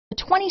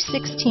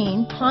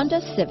2016 Honda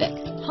Civic.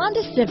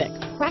 Honda Civic,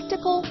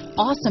 practical,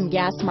 awesome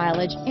gas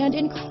mileage, and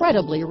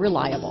incredibly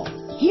reliable.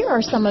 Here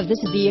are some of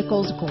this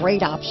vehicle's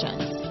great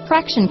options: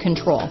 traction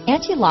control,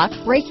 anti-lock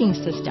braking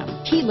system,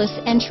 keyless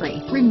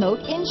entry,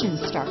 remote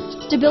engine start,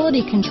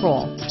 stability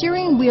control,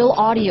 steering wheel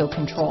audio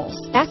controls,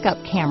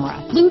 backup camera,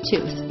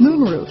 Bluetooth,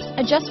 moonroof,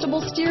 adjustable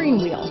steering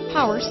wheel,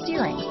 power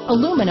steering,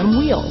 aluminum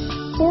wheels,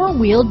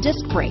 four-wheel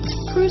disc brakes,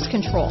 cruise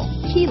control,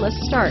 keyless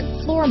start,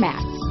 floor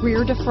mats,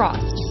 rear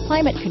defrost,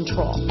 climate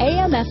control,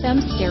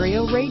 AM/FM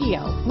stereo radio.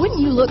 Wouldn't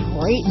you look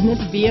great in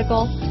this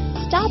vehicle?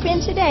 Stop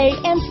in today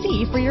and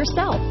see for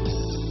yourself.